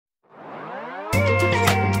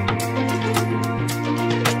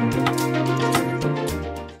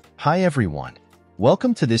Hi everyone.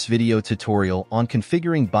 Welcome to this video tutorial on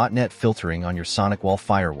configuring botnet filtering on your SonicWall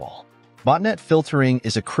Firewall. Botnet filtering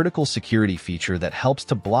is a critical security feature that helps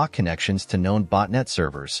to block connections to known botnet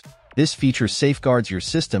servers. This feature safeguards your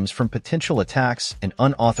systems from potential attacks and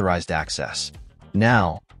unauthorized access.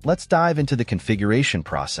 Now, let's dive into the configuration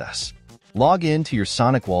process. Log in to your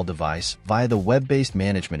SonicWall device via the web-based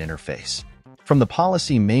management interface. From the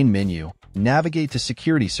Policy main menu, navigate to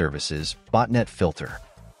Security Services, Botnet Filter.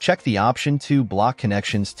 Check the option to block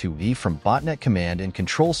connections to from botnet command and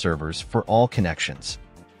control servers for all connections.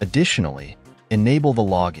 Additionally, enable the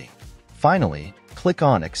logging. Finally, click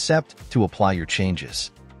on Accept to apply your changes.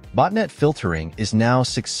 Botnet filtering is now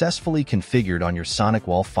successfully configured on your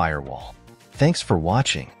SonicWall Firewall. Thanks for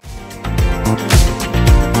watching.